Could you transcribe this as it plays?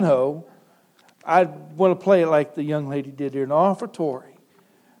piano, I want to play it like the young lady did here, an offertory.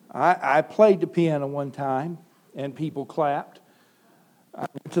 I played the piano one time, and people clapped. I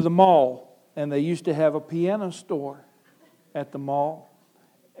went to the mall, and they used to have a piano store at the mall.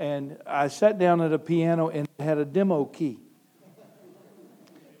 And I sat down at a piano, and it had a demo key.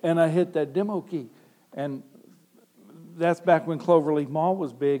 And I hit that demo key. And that's back when Cloverleaf Mall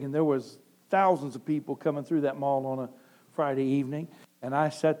was big, and there was thousands of people coming through that mall on a Friday evening. And I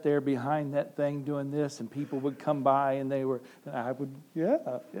sat there behind that thing doing this, and people would come by, and I would, yeah.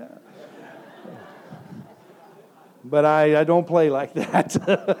 But I don't play like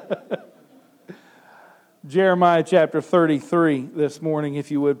that. Jeremiah chapter 33 this morning, if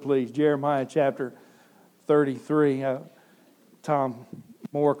you would please. Jeremiah chapter 33. Tom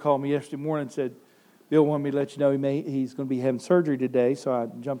Moore called me yesterday morning and said, Bill wanted me to let you know he's going to be having surgery today. So I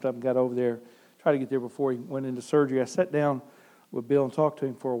jumped up and got over there, tried to get there before he went into surgery. I sat down with Bill and talked to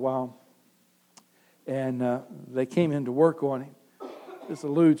him for a while. And they came in to work on him. This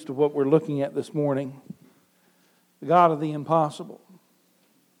alludes to what we're looking at this morning. The God of the impossible.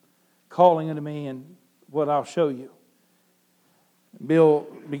 Calling unto me and what I'll show you. Bill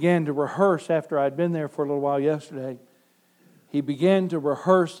began to rehearse after I'd been there for a little while yesterday. He began to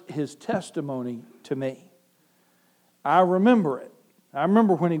rehearse his testimony to me. I remember it. I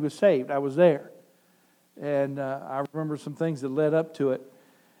remember when he was saved. I was there. And I remember some things that led up to it.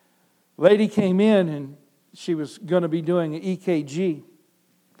 Lady came in and she was going to be doing an EKG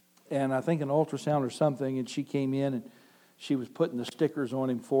and I think an ultrasound or something. And she came in and she was putting the stickers on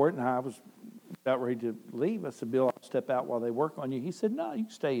him for it. And I was about ready to leave. I said, Bill, I'll step out while they work on you. He said, no, you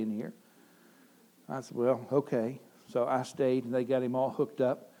can stay in here. I said, well, okay. So I stayed and they got him all hooked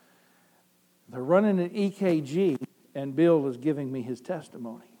up. They're running an EKG and Bill is giving me his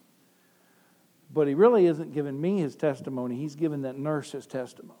testimony. But he really isn't giving me his testimony. He's giving that nurse his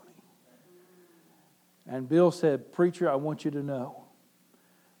testimony. And Bill said, preacher, I want you to know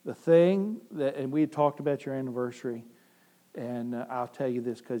the thing that, and we had talked about your anniversary, and I'll tell you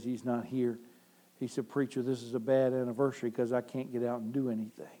this because he's not here. He said, preacher, this is a bad anniversary because I can't get out and do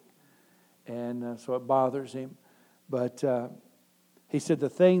anything. And so it bothers him. But he said, the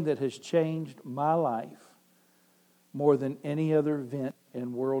thing that has changed my life more than any other event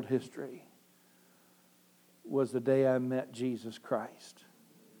in world history was the day I met Jesus Christ.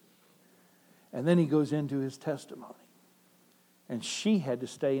 And then he goes into his testimony. And she had to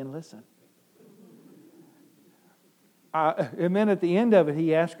stay and listen. And then at the end of it,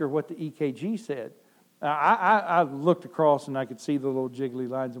 he asked her what the EKG said. I looked across and I could see the little jiggly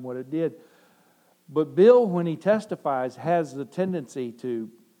lines and what it did. But Bill, when he testifies, has the tendency to,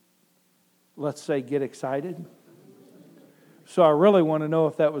 let's say, get excited. So I really want to know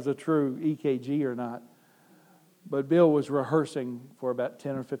if that was a true EKG or not. But Bill was rehearsing for about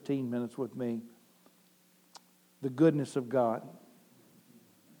 10 or 15 minutes with me the goodness of God.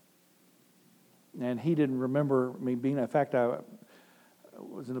 And he didn't remember me being, in fact, I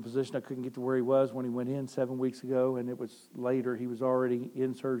was in a position I couldn't get to where he was when he went in 7 weeks ago, and it was later. He was already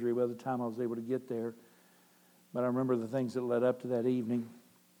in surgery by the time I was able to get there. But I remember the things that led up to that evening.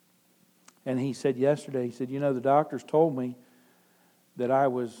 And he said yesterday, he said, you know, the doctors told me that I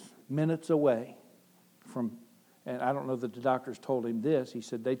was minutes away from, and I don't know that the doctors told him this. He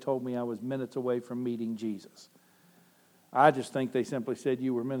said, they told me I was minutes away from meeting Jesus. I just think they simply said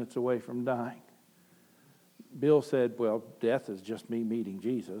you were minutes away from dying. Bill said, well, death is just me meeting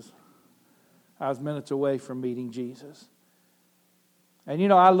Jesus. I was minutes away from meeting Jesus. And you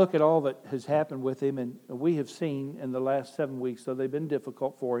know, I look at all that has happened with him, and we have seen in the last 7 weeks, though they've been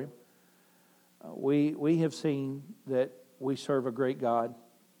difficult for him, we have seen that we serve a great God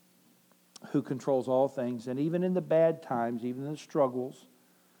who controls all things. And even in the bad times, even in the struggles,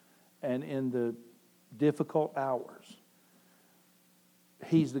 and in the difficult hours,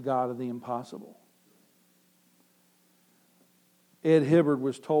 He's the God of the impossible. Ed Hibbard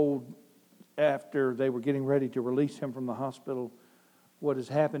was told after they were getting ready to release him from the hospital, what has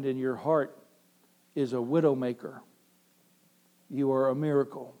happened in your heart is a widowmaker. You are a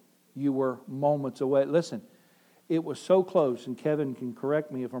miracle. You were moments away. Listen, it was so close, and Kevin can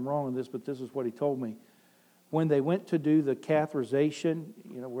correct me if I'm wrong on this, but this is what he told me. When they went to do the catheterization,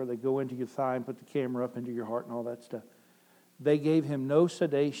 you know, where they go into your thigh and put the camera up into your heart and all that stuff, they gave him no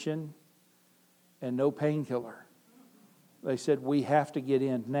sedation and no painkiller. They said, we have to get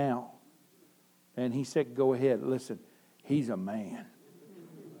in now. And he said, go ahead. Listen, he's a man.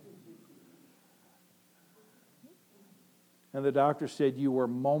 And the doctor said, you were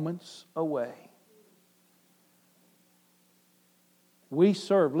moments away. We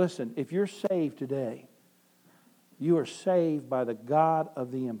serve, listen, if you're saved today, You are saved by the God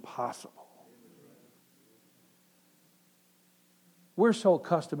of the impossible. We're so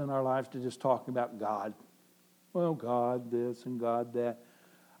accustomed in our lives to just talking about God. Well, God this and God that.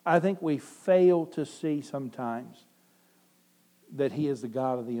 I think we fail to see sometimes that He is the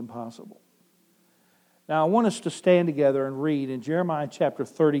God of the impossible. Now, I want us to stand together and read in Jeremiah chapter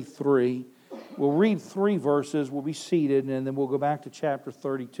 33. We'll read 3 verses, we'll be seated, and then we'll go back to chapter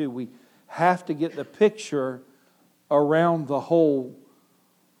 32. We have to get the picture around the whole.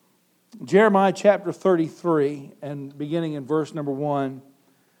 Jeremiah chapter 33, and beginning in verse number 1.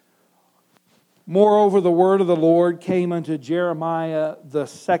 Moreover, the word of the Lord came unto Jeremiah the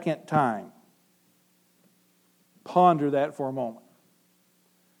second time. Ponder that for a moment.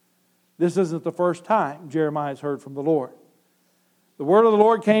 This isn't the first time Jeremiah has heard from the Lord. The word of the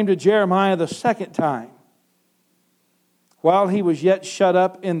Lord came to Jeremiah the second time, while he was yet shut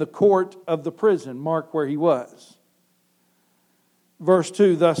up in the court of the prison. Mark where he was. Verse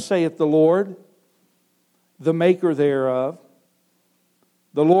 2, Thus saith the Lord, the maker thereof,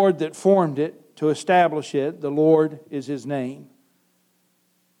 the Lord that formed it to establish it, the Lord is His name.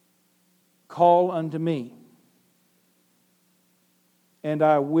 Call unto me, and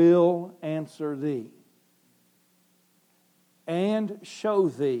I will answer thee, and show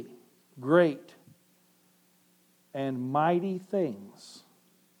thee great and mighty things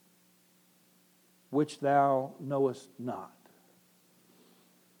which thou knowest not.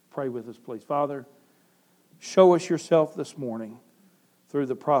 Pray with us, please. Father, show us yourself this morning through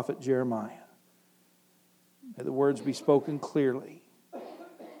the prophet Jeremiah. May the words be spoken clearly.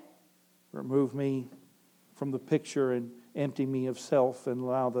 Remove me from the picture and empty me of self, and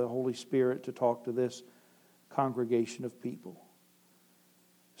allow the Holy Spirit to talk to this congregation of people.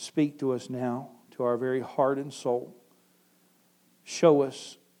 Speak to us now, to our very heart and soul. Show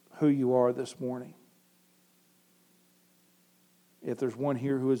us who you are this morning. If there's one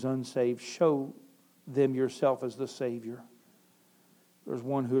here who is unsaved, show them yourself as the Savior. If there's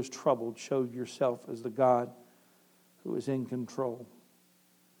one who is troubled, show yourself as the God who is in control.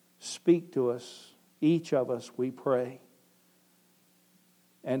 Speak to us, each of us, we pray.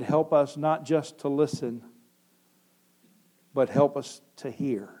 And help us not just to listen, but help us to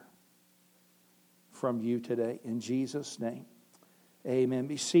hear from you today. In Jesus' name, amen.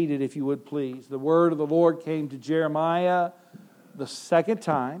 Be seated if you would please. The word of the Lord came to Jeremiah the second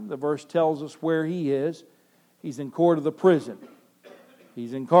time. The verse tells us where he is. He's in court of the prison.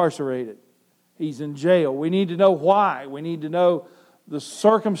 He's incarcerated. He's in jail. We need to know why. We need to know the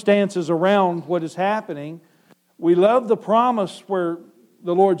circumstances around what is happening. We love the promise where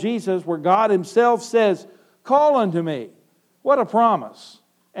the Lord Jesus, where God Himself says, call unto me. What a promise.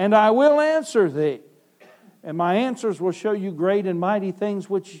 And I will answer thee. And my answers will show you great and mighty things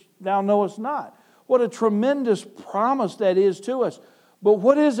which thou knowest not. What a tremendous promise that is to us. But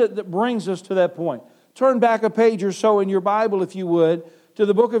what is it that brings us to that point? Turn back a page or so in your Bible, if you would, to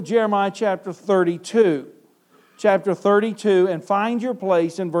the book of Jeremiah chapter 32. Chapter 32, and find your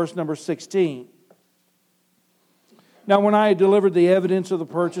place in verse number 16. Now when I had delivered the evidence of the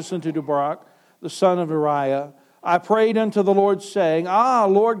purchase unto Baruch, the son of Uriah, I prayed unto the Lord, saying, Ah,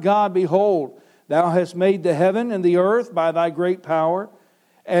 Lord God, behold, Thou hast made the heaven and the earth by Thy great power,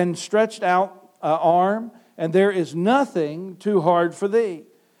 and stretched out arm, and there is nothing too hard for Thee.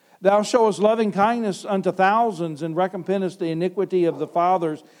 Thou showest loving kindness unto thousands, and recompensest the iniquity of the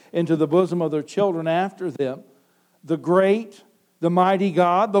fathers into the bosom of their children after them. The great, the mighty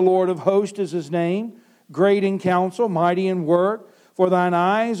God, the Lord of hosts is His name, great in counsel, mighty in work. For Thine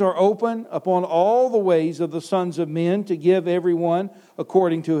eyes are open upon all the ways of the sons of men, to give every one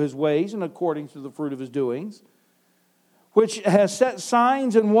according to his ways and according to the fruit of his doings, which has set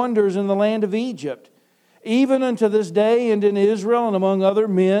signs and wonders in the land of Egypt, even unto this day, and in Israel and among other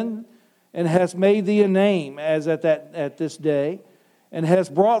men, and has made Thee a name as at this day, and has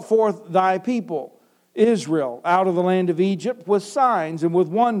brought forth Thy people Israel out of the land of Egypt with signs and with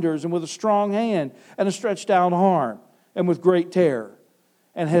wonders and with a strong hand and a stretched out arm and with great terror,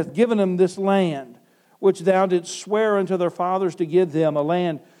 and hath given them this land which Thou didst swear unto their fathers to give them, a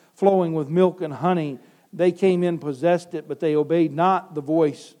land flowing with milk and honey. They came in, possessed it, but they obeyed not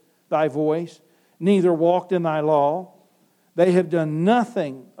Thy voice, neither walked in Thy law. They have done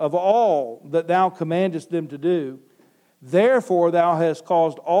nothing of all that Thou commandest them to do. Therefore Thou hast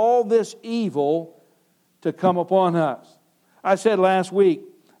caused all this evil to come upon us. I said last week,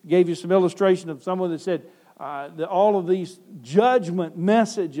 gave you some illustration of someone that said that all of these judgment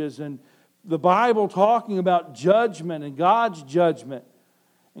messages and the Bible talking about judgment and God's judgment.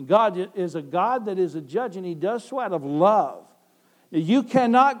 And God is a God that is a judge, and He does so out of love. You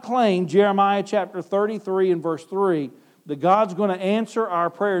cannot claim, Jeremiah chapter 33 and verse 3, that God's going to answer our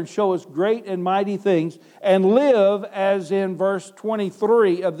prayer and show us great and mighty things and live as in verse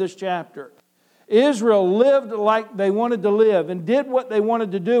 23 of this chapter. Israel lived like they wanted to live and did what they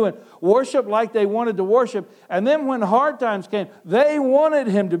wanted to do and worshiped like they wanted to worship. And then when hard times came, they wanted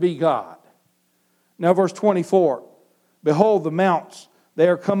Him to be God. Now verse 24, behold the mounts, they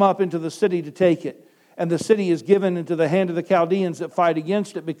are come up into the city to take it. And the city is given into the hand of the Chaldeans that fight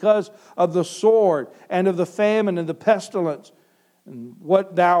against it because of the sword and of the famine and the pestilence. And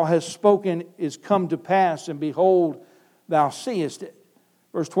what thou hast spoken is come to pass, and behold, thou seest it.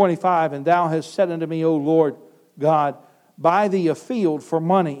 Verse 25, and thou hast said unto me, O Lord God, buy thee a field for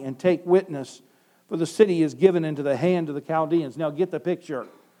money and take witness, for the city is given into the hand of the Chaldeans. Now get the picture,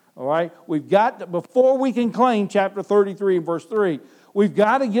 all right? We've got to, before we can claim chapter 33 and verse 3, we've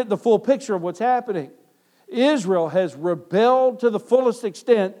got to get the full picture of what's happening. Israel has rebelled to the fullest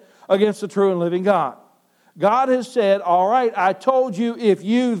extent against the true and living God. God has said, all right, I told you if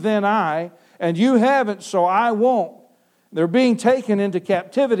you, then I, and you haven't, so I won't. They're being taken into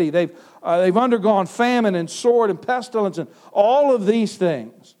captivity. They've undergone famine and sword and pestilence and all of these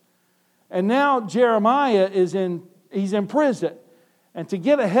things. And now Jeremiah he's in prison. And to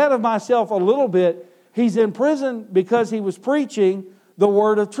get ahead of myself a little bit, he's in prison because he was preaching the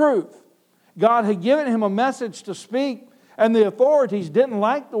word of truth. God had given him a message to speak, and the authorities didn't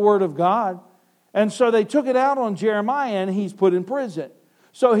like the word of God. And so they took it out on Jeremiah, and he's put in prison.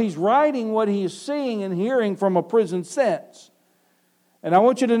 So he's writing what he is seeing and hearing from a prison sense. And I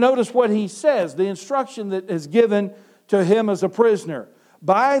want you to notice what he says, the instruction that is given to him as a prisoner.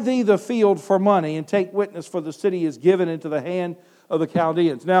 Buy thee the field for money and take witness, for the city is given into the hand of the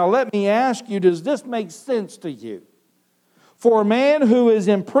Chaldeans. Now let me ask you, does this make sense to you? For a man who is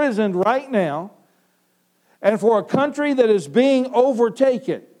imprisoned right now, and for a country that is being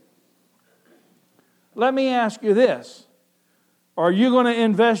overtaken, let me ask you this. Are you going to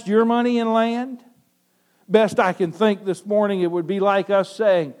invest your money in land? Best I can think this morning, it would be like us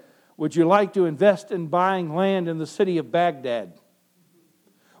saying, would you like to invest in buying land in the city of Baghdad?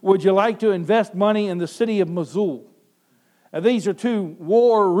 Would you like to invest money in the city of Mosul? Now, these are two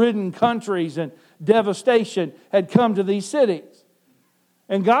war-ridden countries, and devastation had come to these cities.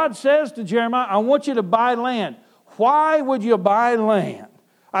 And God says to Jeremiah, I want you to buy land. Why would you buy land?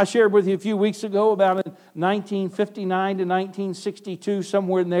 I shared with you a few weeks ago about in 1959 to 1962,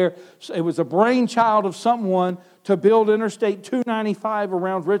 somewhere in there. It was a brainchild of someone to build Interstate 295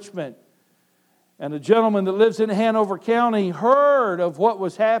 around Richmond. And a gentleman that lives in Hanover County heard of what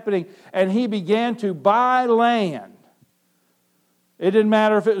was happening, and he began to buy land. It didn't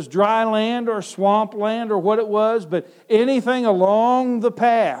matter if it was dry land or swamp land or what it was, but anything along the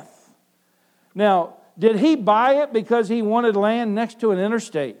path. Now, did he buy it because he wanted land next to an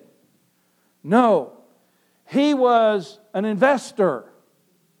interstate? No. He was an investor.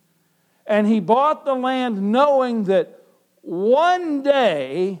 And he bought the land knowing that one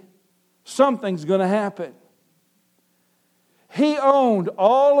day something's going to happen. He owned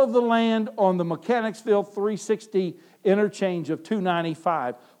all of the land on the Mechanicsville 360 interchange of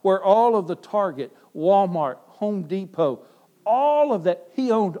 295, where all of the Target, Walmart, Home Depot, all of that,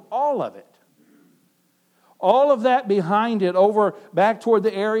 he owned all of it. All of that behind it, over back toward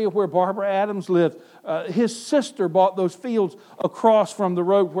the area where Barbara Adams lived. His sister bought those fields across from the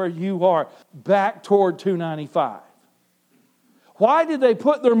road where you are, back toward 295. Why did they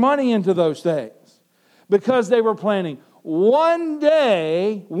put their money into those things? Because they were planning, one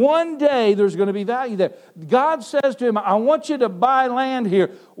day there's going to be value there. God says to him, I want you to buy land here.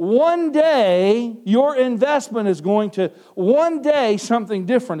 One day your investment is one day something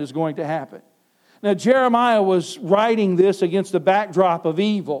different is going to happen. Now, Jeremiah was writing this against the backdrop of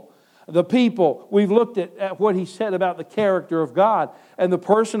evil. The people, we've looked at what he said about the character of God and the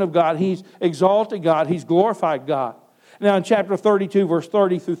person of God. He's exalted God. He's glorified God. Now, in chapter 32, verse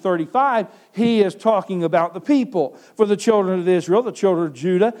 30 through 35, he is talking about the people. For the children of Israel, the children of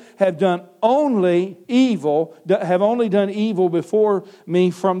Judah, have only done evil before me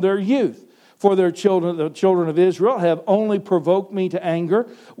from their youth. For the children of Israel have only provoked me to anger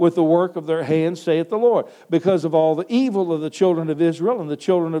with the work of their hands, saith the Lord. Because of all the evil of the children of Israel and the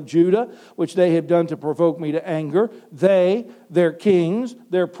children of Judah, which they have done to provoke me to anger, they, their kings,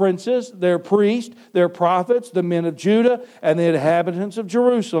 their princes, their priests, their prophets, the men of Judah, and the inhabitants of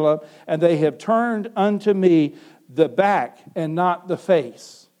Jerusalem, and they have turned unto me the back and not the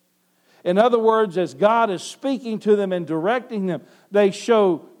face. In other words, as God is speaking to them and directing them, they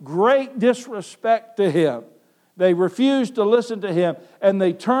show great disrespect to Him. They refuse to listen to Him, and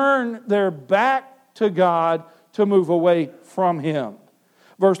they turn their back to God to move away from Him.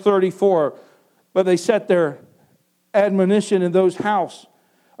 Verse 34, but they set their admonition in those house,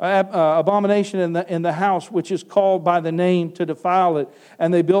 abomination in the house which is called by the name to defile it.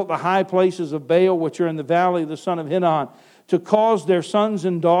 And they built the high places of Baal, which are in the valley of the son of Hinnom, to cause their sons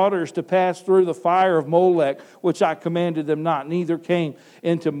and daughters to pass through the fire of Molech, which I commanded them not. Neither came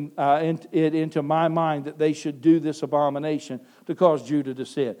into my mind that they should do this abomination to cause Judah to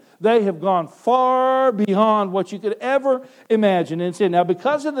sin. They have gone far beyond what you could ever imagine in sin. Now,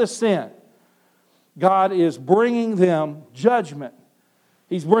 because of this sin, God is bringing them judgment.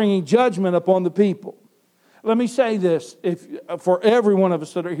 He's bringing judgment upon the people. Let me say this for every one of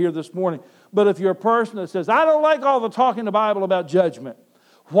us that are here this morning. But if you're a person that says, I don't like all the talk in the Bible about judgment.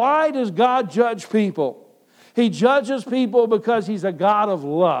 Why does God judge people? He judges people because He's a God of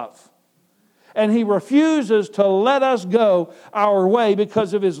love. And He refuses to let us go our way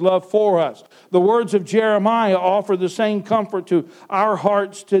because of His love for us. The words of Jeremiah offer the same comfort to our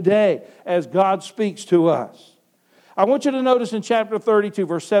hearts today as God speaks to us. I want you to notice in chapter 32,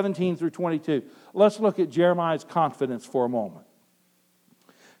 verse 17 through 22. Let's look at Jeremiah's confidence for a moment.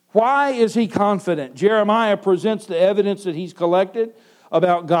 Why is he confident? Jeremiah presents the evidence that he's collected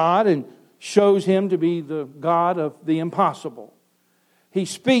about God and shows Him to be the God of the impossible. He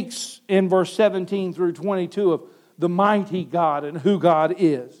speaks in verse 17 through 22 of the mighty God and who God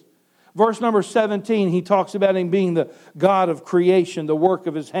is. Verse number 17, he talks about Him being the God of creation, the work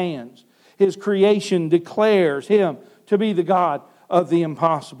of His hands. His creation declares Him to be the God of the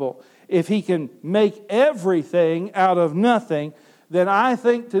impossible. If He can make everything out of nothing, then I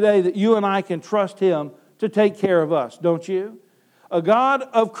think today that you and I can trust Him to take care of us, don't you? A God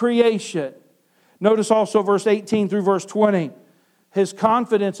of creation. Notice also verse 18 through verse 20. His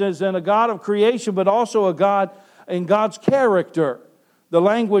confidence is in a God of creation, but also a God in God's character. The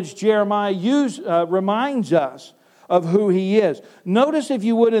language Jeremiah reminds us of who He is. Notice, if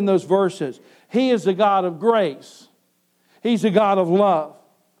you would, in those verses, He is a God of grace. He's a God of love.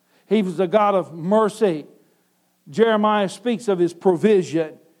 He's a God of mercy. Jeremiah speaks of His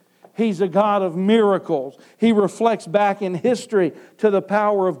provision. He's a God of miracles. He reflects back in history to the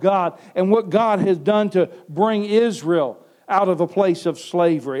power of God and what God has done to bring Israel out of a place of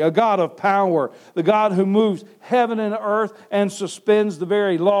slavery. A God of power. The God who moves heaven and earth and suspends the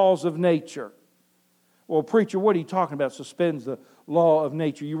very laws of nature. Well, preacher, what are you talking about? Suspends the law of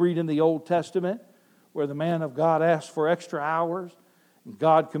nature. You read in the Old Testament where the man of God asked for extra hours and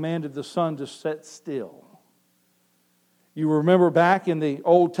God commanded the sun to set still. You remember back in the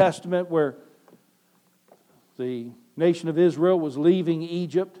Old Testament where the nation of Israel was leaving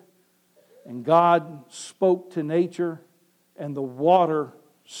Egypt and God spoke to nature and the water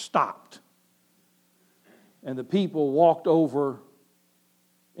stopped. And the people walked over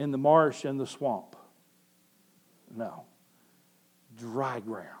in the marsh and the swamp. No. Dry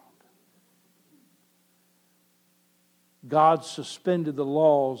ground. God suspended the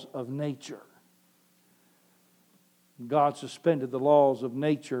laws of nature. God suspended the laws of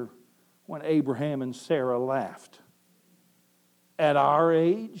nature when Abraham and Sarah laughed. At our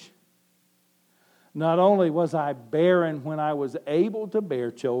age, not only was I barren when I was able to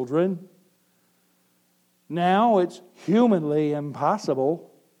bear children, now it's humanly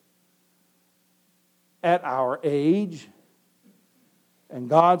impossible at our age. And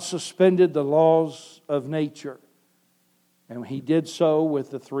God suspended the laws of nature. And He did so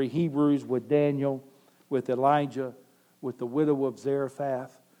with the three Hebrews, with Daniel, with Elijah, with the widow of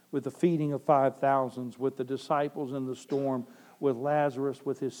Zarephath, with the feeding of 5,000, with the disciples in the storm, with Lazarus,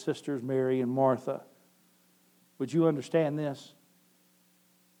 with his sisters Mary and Martha. Would you understand this?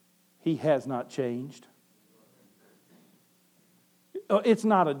 He has not changed. It's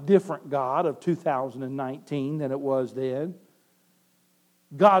not a different God of 2019 than it was then.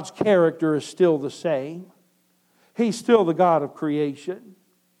 God's character is still the same. He's still the God of creation.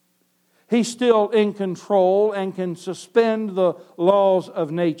 He's still in control and can suspend the laws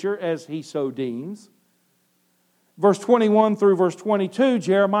of nature as He so deems. Verse 21 through verse 22,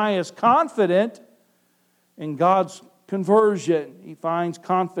 Jeremiah is confident in God's conversion. He finds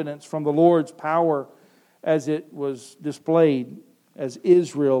confidence from the Lord's power as it was displayed as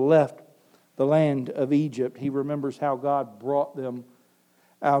Israel left the land of Egypt. He remembers how God brought them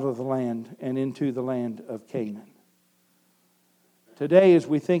out of the land and into the land of Canaan. Today, as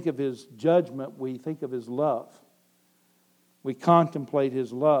we think of His judgment, we think of His love. We contemplate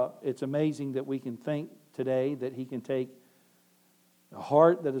His love. It's amazing that we can think today that He can take a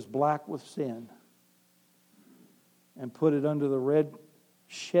heart that is black with sin and put it under the red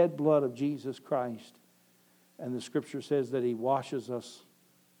shed blood of Jesus Christ. And the Scripture says that He washes us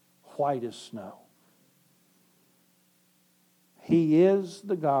white as snow. He is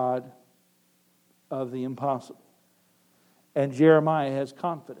the God of the impossible. And Jeremiah has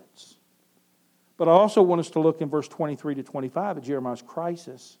confidence. But I also want us to look in verse 23 to 25 at Jeremiah's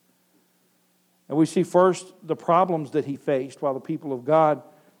crisis. And we see first the problems that he faced while the people of God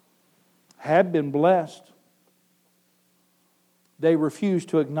had been blessed. They refused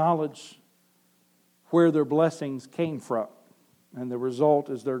to acknowledge where their blessings came from. And the result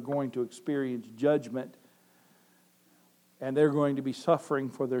is they're going to experience judgment. And they're going to be suffering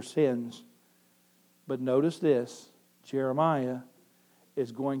for their sins. But notice this, Jeremiah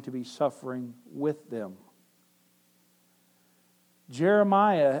is going to be suffering with them.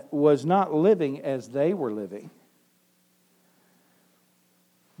 Jeremiah was not living as they were living,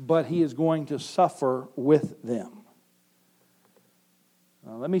 but he is going to suffer with them.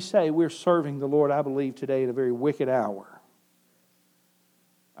 Now, let me say, we're serving the Lord, I believe, today at a very wicked hour.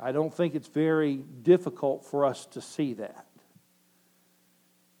 I don't think it's very difficult for us to see that.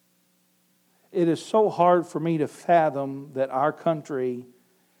 It is so hard for me to fathom that our country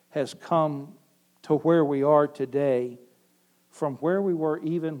has come to where we are today from where we were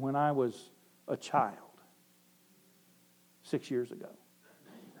even when I was a child 6 years ago.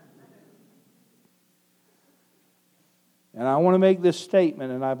 And I want to make this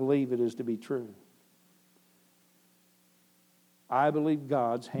statement, and I believe it is to be true. I believe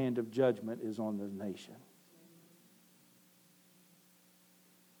God's hand of judgment is on this nation.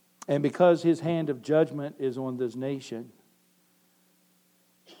 And because His hand of judgment is on this nation,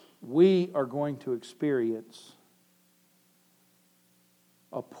 we are going to experience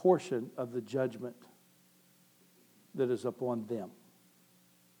a portion of the judgment that is upon them.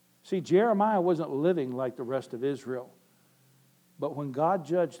 See, Jeremiah wasn't living like the rest of Israel. But when God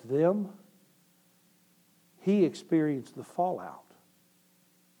judged them, he experienced the fallout.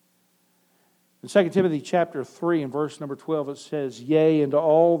 In 2 Timothy chapter 3 and verse number 12 it says, "Yea, and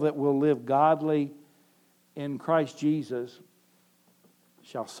all that will live godly in Christ Jesus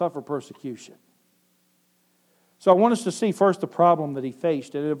shall suffer persecution." So I want us to see first the problem that he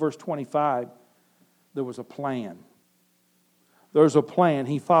faced. And in verse 25, there was a plan. There's a plan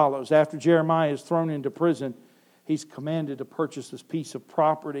he follows. After Jeremiah is thrown into prison, he's commanded to purchase this piece of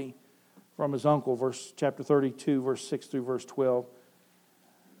property from his uncle, chapter 32, verse 6 through verse 12.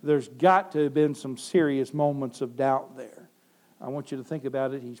 There's got to have been some serious moments of doubt there. I want you to think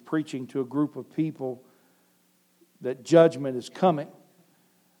about it. He's preaching to a group of people that judgment is coming.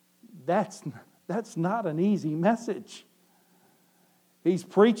 That's not an easy message. He's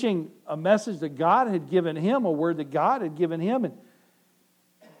preaching a message that God had given him, a word that God had given him, and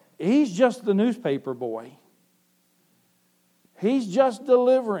he's just the newspaper boy. He's just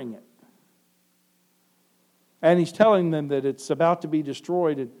delivering it. And he's telling them that it's about to be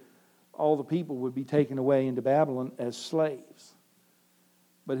destroyed and all the people would be taken away into Babylon as slaves.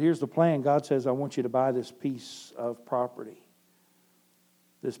 But here's the plan. God says, I want you to buy this piece of property,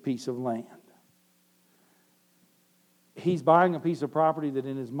 this piece of land. He's buying a piece of property that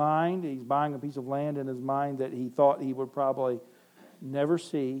in his mind, he's buying a piece of land in his mind that he thought he would probably never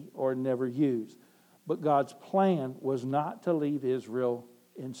see or never use. But God's plan was not to leave Israel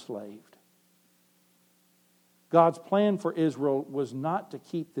enslaved. God's plan for Israel was not to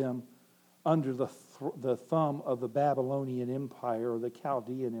keep them under the thumb of the Babylonian Empire or the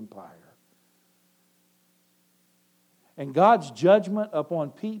Chaldean Empire. And God's judgment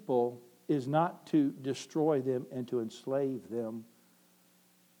upon people is not to destroy them and to enslave them,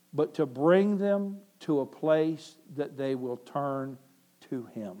 but to bring them to a place that they will turn to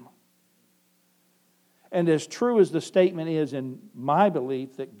Him. And as true as the statement is in my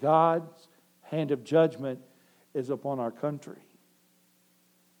belief that God's hand of judgment is upon our country,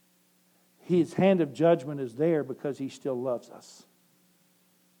 His hand of judgment is there because He still loves us.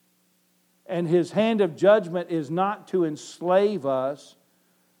 And His hand of judgment is not to enslave us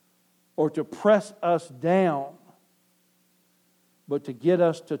or to press us down, but to get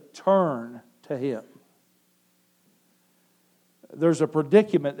us to turn to Him. There's a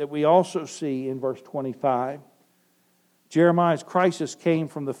predicament that we also see in verse 25. Jeremiah's crisis came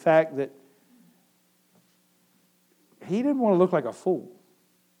from the fact that he didn't want to look like a fool.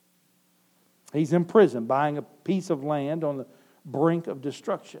 He's in prison buying a piece of land on the brink of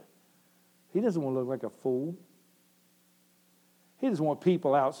destruction. He doesn't want to look like a fool. He doesn't want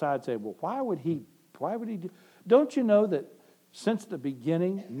people outside saying, well, why would he do? Don't you know that since the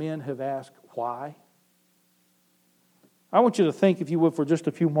beginning, men have asked why? I want you to think, if you would, for just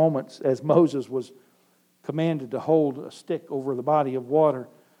a few moments, as Moses was commanded to hold a stick over the body of water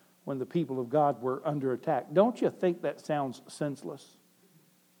when the people of God were under attack. Don't you think that sounds senseless?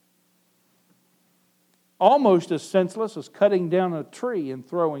 almost as senseless as cutting down a tree and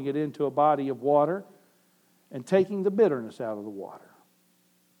throwing it into a body of water and taking the bitterness out of the water.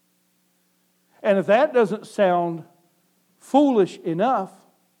 And if that doesn't sound foolish enough,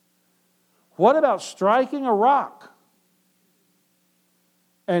 what about striking a rock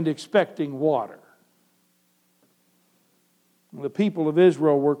and expecting water? The people of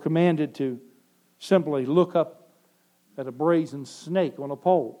Israel were commanded to simply look up at a brazen snake on a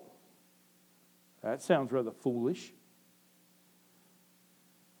pole. That sounds rather foolish.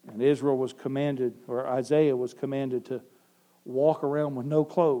 And Israel was commanded, or Isaiah was commanded, to walk around with no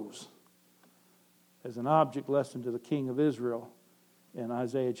clothes as an object lesson to the king of Israel in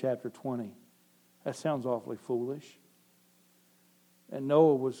Isaiah chapter 20. That sounds awfully foolish. And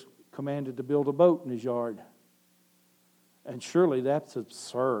Noah was commanded to build a boat in his yard. And surely that's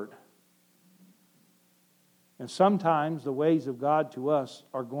absurd. And sometimes the ways of God to us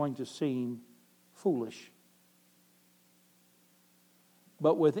are going to seem foolish.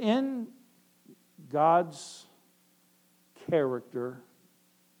 But within God's character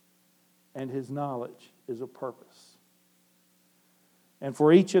and His knowledge is a purpose. And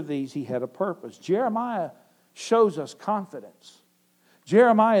for each of these, He had a purpose. Jeremiah shows us confidence.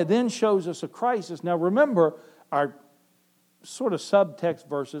 Jeremiah then shows us a crisis. Now remember, our sort of subtext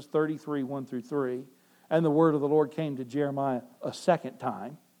verses, 33, 1 through 3, and the word of the Lord came to Jeremiah a second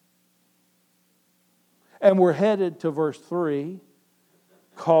time. And we're headed to verse 3.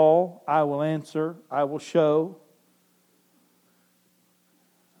 Call, I will answer, I will show.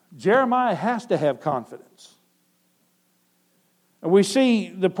 Jeremiah has to have confidence. And we see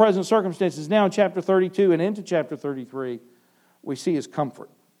the present circumstances now in chapter 32 and into chapter 33. We see his comfort.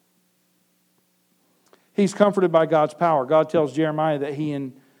 He's comforted by God's power. God tells Jeremiah that he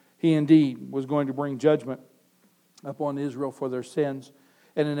indeed was going to bring judgment upon Israel for their sins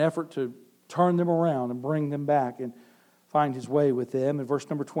in an effort to turn them around and bring them back and find His way with them. And verse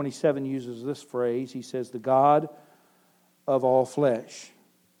number 27 uses this phrase. He says, the God of all flesh.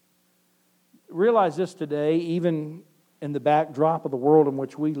 Realize this today, even in the backdrop of the world in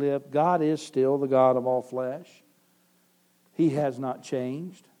which we live, God is still the God of all flesh. He has not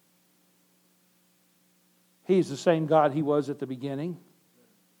changed. He's the same God He was at the beginning,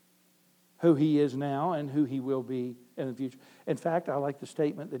 who He is now, and who He will be in the future. In fact, I like the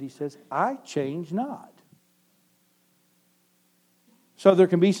statement that He says, I change not. So there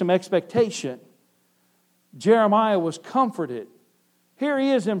can be some expectation. Jeremiah was comforted. Here he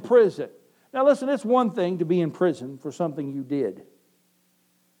is in prison. Now listen, it's one thing to be in prison for something you did.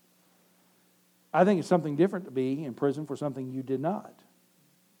 I think it's something different to be in prison for something you did not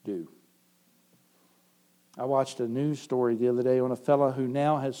do. I watched a news story the other day on a fellow who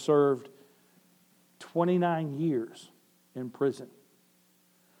now has served 29 years in prison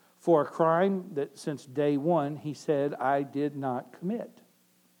for a crime that since day one he said, I did not commit.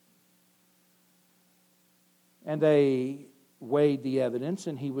 And they weighed the evidence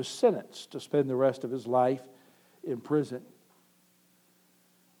and he was sentenced to spend the rest of his life in prison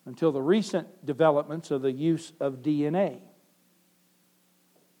until the recent developments of the use of DNA.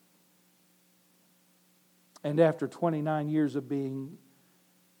 And after 29 years of being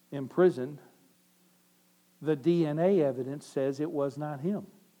in prison, the DNA evidence says it was not him.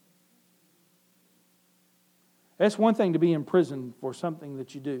 That's one thing to be in prison for something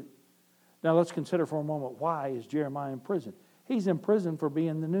that you do. Now let's consider for a moment, why is Jeremiah in prison? He's in prison for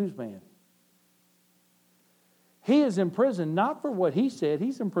being the newsman. He is in prison not for what he said,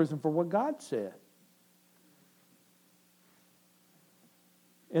 he's in prison for what God said.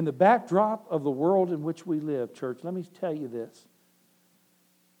 In the backdrop of the world in which we live, church, let me tell you this.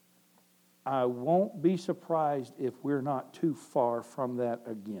 I won't be surprised if we're not too far from that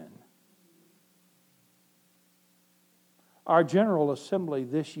again. Our General Assembly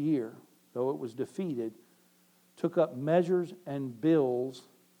this year, though it was defeated, took up measures and bills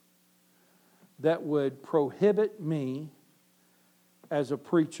that would prohibit me as a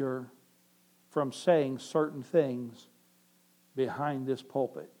preacher from saying certain things behind this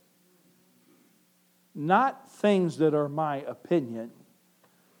pulpit. Not things that are my opinion,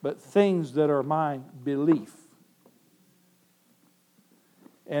 but things that are my belief.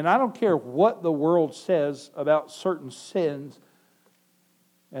 And I don't care what the world says about certain sins,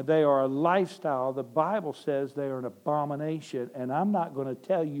 and they are a lifestyle. The Bible says they are an abomination, and I'm not going to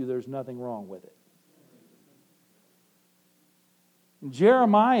tell you there's nothing wrong with it.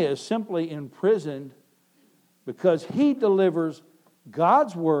 Jeremiah is simply imprisoned because he delivers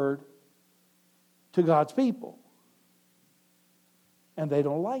God's word to God's people. And they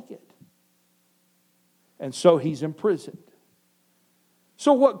don't like it. And so he's imprisoned.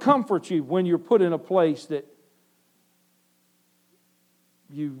 So what comforts you when you're put in a place that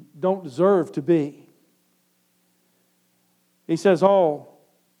you don't deserve to be? He says,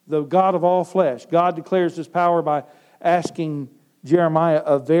 the God of all flesh. God declares His power by asking Jeremiah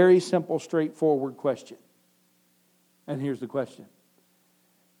a very simple, straightforward question. And here's the question.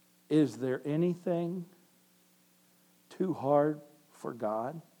 Is there anything too hard for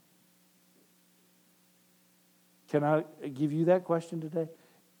God? Can I give you that question today?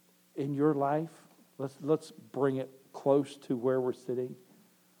 In your life, let's bring it close to where we're sitting.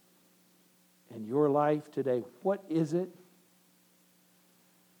 In your life today, what is it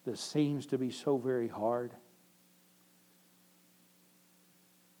that seems to be so very hard?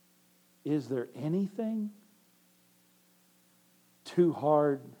 Is there anything too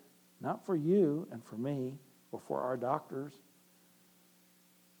hard, not for you and for me or for our doctors?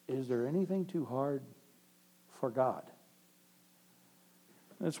 Is there anything too hard for God?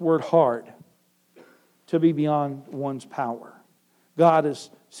 This word hard, to be beyond one's power. God is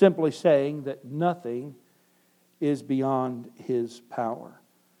simply saying that nothing is beyond His power.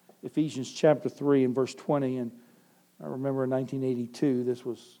 Ephesians chapter 3 and verse 20, and I remember in 1982, this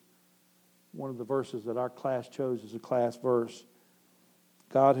was one of the verses that our class chose as a class verse.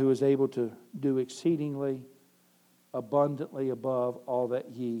 God, who is able to do exceedingly abundantly above all that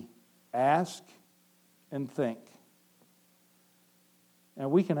ye ask and think. And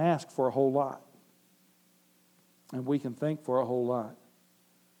we can ask for a whole lot. And we can think for a whole lot.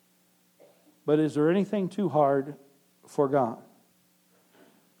 But is there anything too hard for God?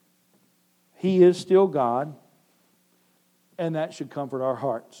 He is still God, and that should comfort our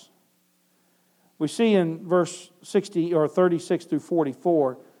hearts. We see in verse 60 or 36 through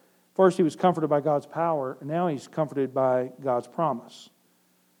 44, first He was comforted by God's power, and now He's comforted by God's promise.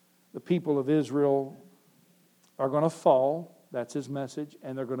 The people of Israel are going to fall, that's His message,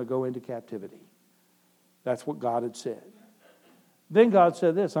 and they're going to go into captivity. That's what God had said. Then God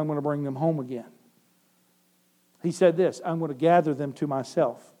said this, I'm going to bring them home again. He said this, I'm going to gather them to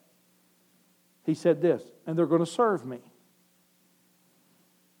myself. He said this, and they're going to serve me.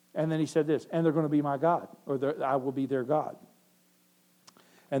 And then He said this, and they're going to be my God, or I will be their God.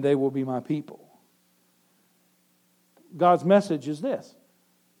 And they will be my people. God's message is this,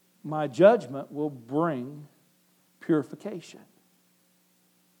 my judgment will bring purification.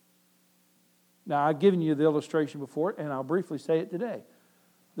 Now, I've given you the illustration before, and I'll briefly say it today.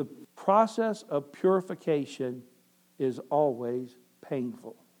 The process of purification is always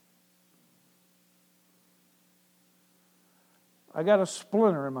painful. I got a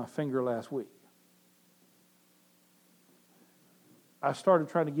splinter in my finger last week. I started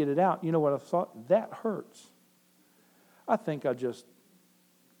trying to get it out. You know what I thought? That hurts. I think I just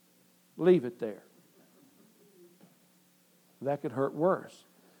leave it there. That could hurt worse.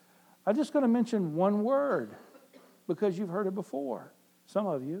 I'm just going to mention one word because you've heard it before. Some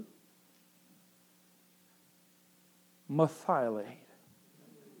of you. Methylate.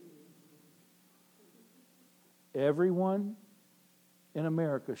 Everyone in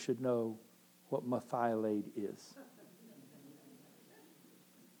America should know what methylate is.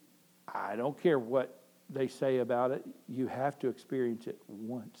 I don't care what they say about it. You have to experience it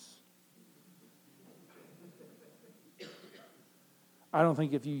once. I don't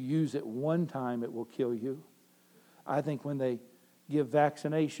think if you use it one time it will kill you. I think when they give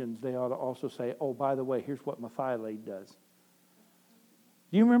vaccinations, they ought to also say, oh, by the way, here's what methylate does.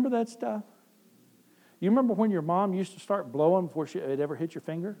 Do you remember that stuff? You remember when your mom used to start blowing before it ever hit your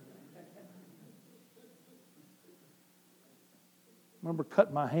finger? I remember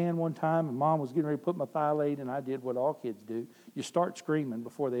cutting my hand one time and Mom was getting ready to put methylate, and I did what all kids do. You start screaming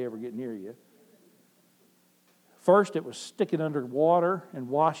before they ever get near you. First, it was stick it under water and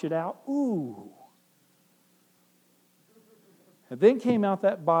wash it out. Ooh. And then came out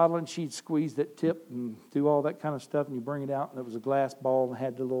that bottle, and she'd squeeze that tip and do all that kind of stuff, and you bring it out, and it was a glass ball and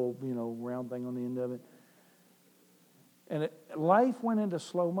had the little, round thing on the end of it. And life went into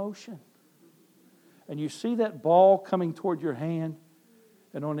slow motion. And you see that ball coming toward your hand,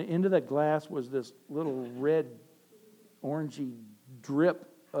 and on the end of that glass was this little red, orangey drip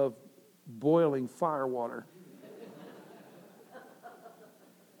of boiling fire water.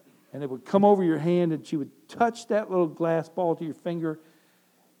 And it would come over your hand, and she would touch that little glass ball to your finger,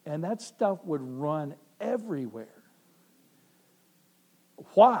 and that stuff would run everywhere.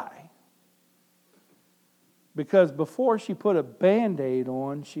 Why? Because before she put a Band-Aid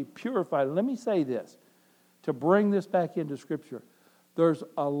on, she purified it. Let me say this, to bring this back into Scripture. There's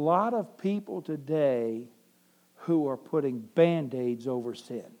a lot of people today who are putting Band-Aids over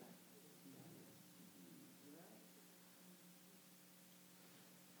sin.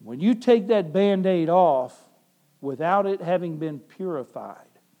 When you take that Band-Aid off without it having been purified,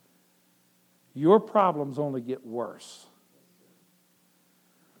 your problems only get worse.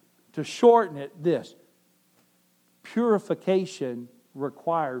 To shorten it, this: purification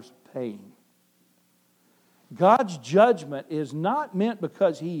requires pain. God's judgment is not meant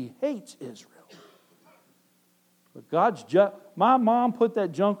because He hates Israel. But my mom put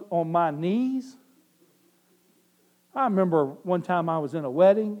that junk on my knees. I remember one time I was in a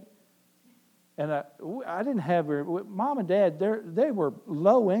wedding, and I didn't have Mom and Dad. They were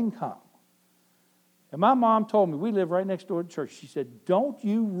low income. And my mom told me, we live right next door to church. She said, "Don't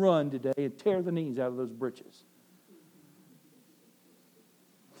you run today and tear the knees out of those britches."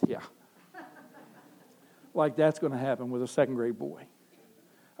 Yeah. Like that's going to happen with a second grade boy.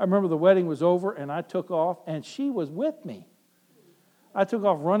 I remember the wedding was over and I took off, and she was with me. I took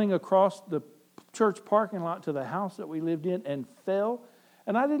off running across the church parking lot to the house that we lived in and fell.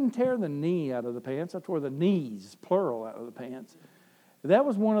 And I didn't tear the knee out of the pants. I tore the knees, plural, out of the pants. That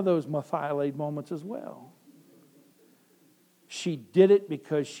was one of those Mathilde moments as well. She did it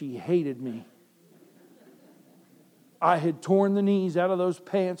because she hated me. I had torn the knees out of those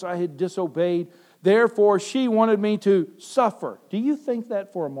pants. I had disobeyed. Therefore, she wanted me to suffer. Do you think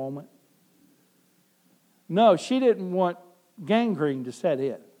that for a moment? No, she didn't want gangrene to set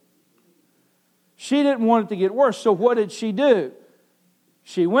in. She didn't want it to get worse. So what did she do?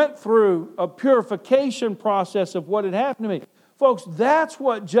 She went through a purification process of what had happened to me. Folks, that's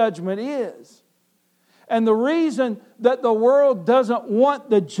what judgment is. And the reason that the world doesn't want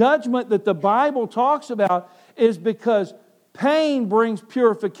the judgment that the Bible talks about is because pain brings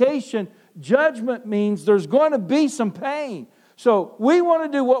purification. Judgment means there's going to be some pain. So we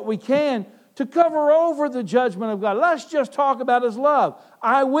want to do what we can to cover over the judgment of God. Let's just talk about His love.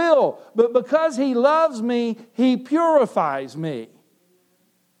 I will. But because He loves me, He purifies me.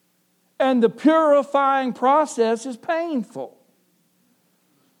 And the purifying process is painful.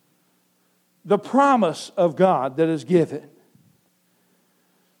 The promise of God that is given.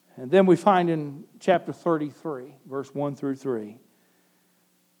 And then we find in chapter 33, verse 1 through 3,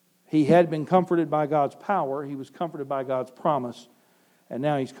 he had been comforted by God's power. He was comforted by God's promise. And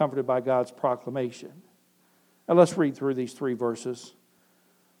now he's comforted by God's proclamation. Now let's read through these 3 verses.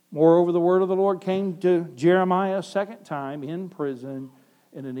 Moreover, the word of the Lord came to Jeremiah a second time in prison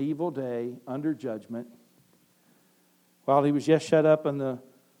in an evil day under judgment, while he was yet shut up in the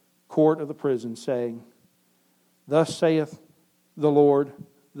court of the prison, saying, Thus saith the Lord,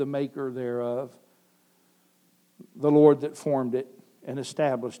 the maker thereof, the Lord that formed it and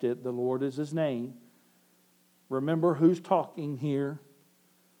established it. The Lord is His name. Remember who's talking here.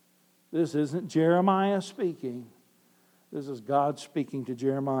 This isn't Jeremiah speaking. This is God speaking to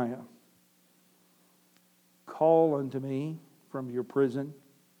Jeremiah. Call unto me from your prison.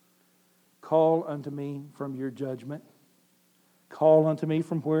 Call unto me from your judgment. Call unto me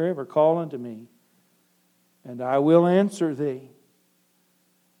from wherever. Call unto me, and I will answer thee.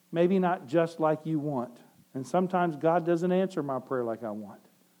 Maybe not just like you want. And sometimes God doesn't answer my prayer like I want.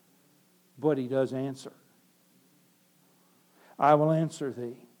 But He does answer. I will answer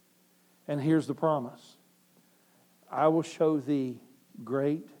thee. And here's the promise. I will show thee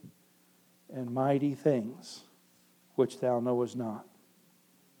great and mighty things which thou knowest not.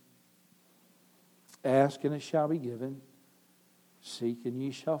 Ask and it shall be given. Seek and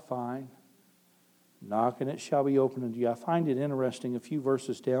ye shall find. Knock and it shall be opened unto you. I find it interesting, a few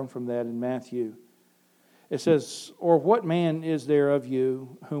verses down from that in Matthew. It says, Or what man is there of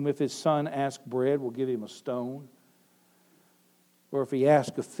you whom if his son ask bread will give him a stone? Or if he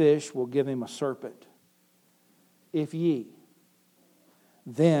ask a fish will give him a serpent? If ye,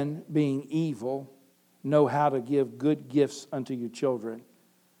 then being evil, know how to give good gifts unto your children,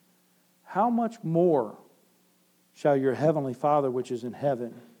 how much more shall your heavenly Father which is in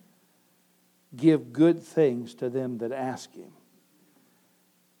heaven give good things to them that ask Him?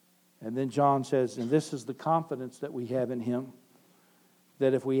 And then John says, and this is the confidence that we have in Him,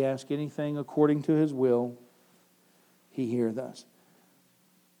 that if we ask anything according to His will, He heareth us.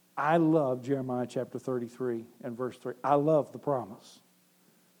 I love Jeremiah chapter 33 and verse 3. I love the promise.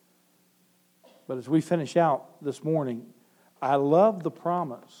 But as we finish out this morning, I love the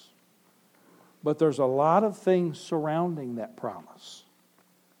promise. But there's a lot of things surrounding that promise.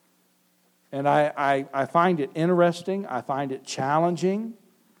 And I find it interesting. I find it challenging.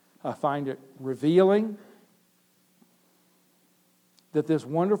 I find it revealing that this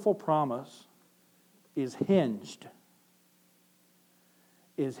wonderful promise is hinged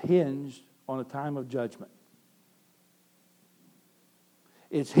on a time of judgment.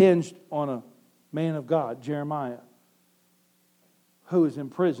 It's hinged on a man of God, Jeremiah, who is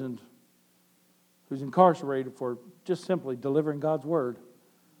imprisoned, who's incarcerated for just simply delivering God's word.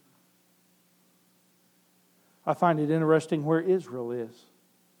 I find it interesting where Israel is.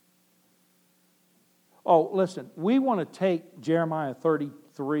 Oh, listen, we want to take Jeremiah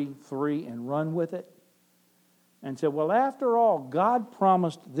 33:3 and run with it and say, well, after all, God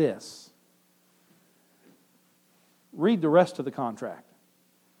promised this. Read the rest of the contract.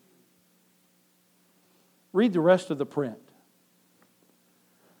 Read the rest of the print.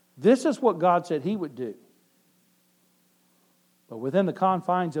 This is what God said He would do. But within the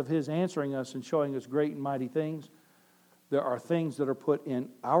confines of His answering us and showing us great and mighty things, there are things that are put in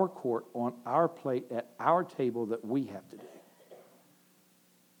our court, on our plate, at our table that we have to do.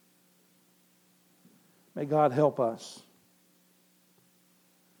 May God help us.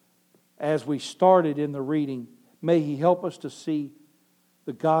 As we started in the reading, may He help us to see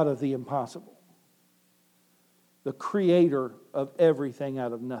the God of the impossible, the creator of everything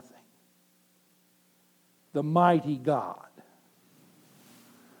out of nothing, the mighty God.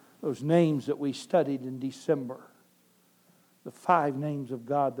 Those names that we studied in December, the 5 names of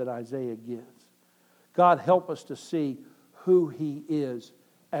God that Isaiah gives. God, help us to see who He is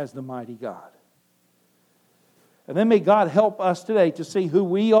as the mighty God. And then may God help us today to see who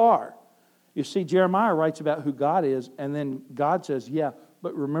we are. You see, Jeremiah writes about who God is, and then God says, yeah,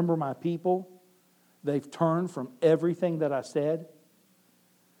 but remember my people? They've turned from everything that I said.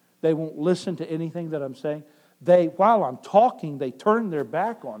 They won't listen to anything that I'm saying. While I'm talking, they turn their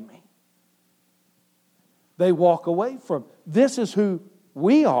back on me. They walk away from. This is who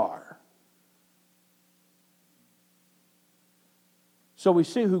we are. So we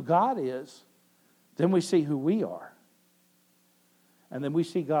see who God is, then we see who we are. And then we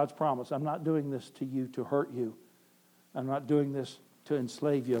see God's promise. I'm not doing this to you to hurt you. I'm not doing this to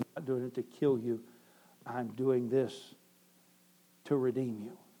enslave you. I'm not doing it to kill you. I'm doing this to redeem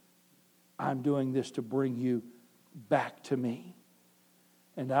you. I'm doing this to bring you back to me.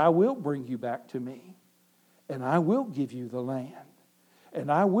 And I will bring you back to me. And I will give you the land.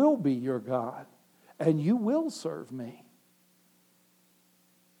 And I will be your God. And you will serve me.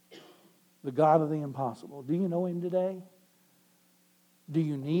 The God of the impossible. Do you know Him today? Do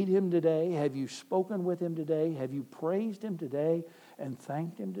you need Him today? Have you spoken with Him today? Have you praised Him today and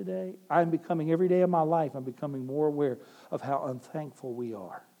thanked Him today? I'm becoming, every day of my life, I'm becoming more aware of how unthankful we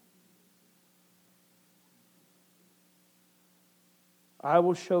are. I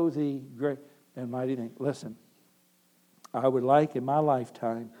will show thee great and mighty things. Listen, I would like in my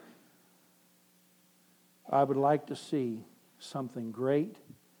lifetime, I would like to see something great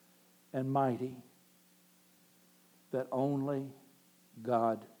and mighty that only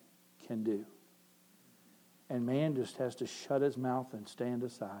God can do. And man just has to shut his mouth and stand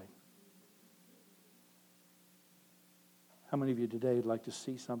aside. How many of you today would like to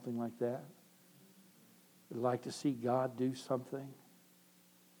see something like that? Would like to see God do something?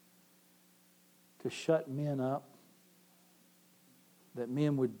 To shut men up? That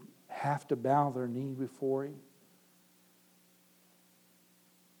men would have to bow their knee before Him?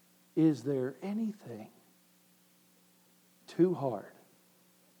 Is there anything too hard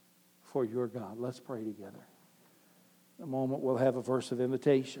for your God? Let's pray together. In a moment we'll have a verse of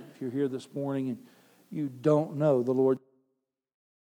invitation. If you're here this morning and you don't know the Lord